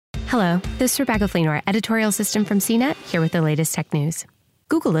Hello, this is Rebecca Fleenor, editorial assistant from CNET, here with the latest tech news.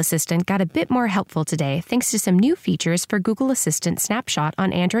 Google Assistant got a bit more helpful today thanks to some new features for Google Assistant Snapshot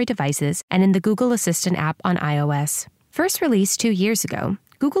on Android devices and in the Google Assistant app on iOS. First released 2 years ago,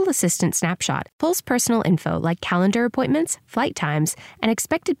 Google Assistant Snapshot pulls personal info like calendar appointments, flight times, and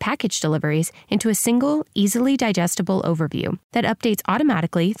expected package deliveries into a single, easily digestible overview that updates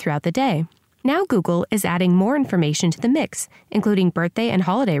automatically throughout the day. Now Google is adding more information to the mix, including birthday and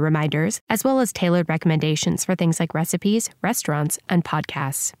holiday reminders, as well as tailored recommendations for things like recipes, restaurants, and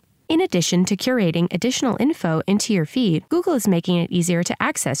podcasts. In addition to curating additional info into your feed, Google is making it easier to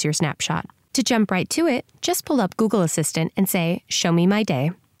access your snapshot. To jump right to it, just pull up Google Assistant and say, "Show me my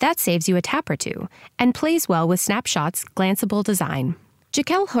day." That saves you a tap or two and plays well with Snapshot's glanceable design.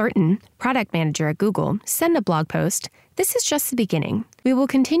 Jaquel Horton, product manager at Google, said in a blog post, "This is just the beginning. We will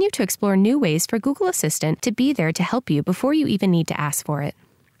continue to explore new ways for Google Assistant to be there to help you before you even need to ask for it."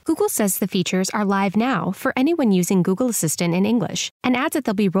 Google says the features are live now for anyone using Google Assistant in English and adds that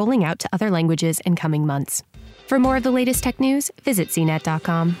they'll be rolling out to other languages in coming months. For more of the latest tech news, visit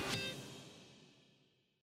cnet.com.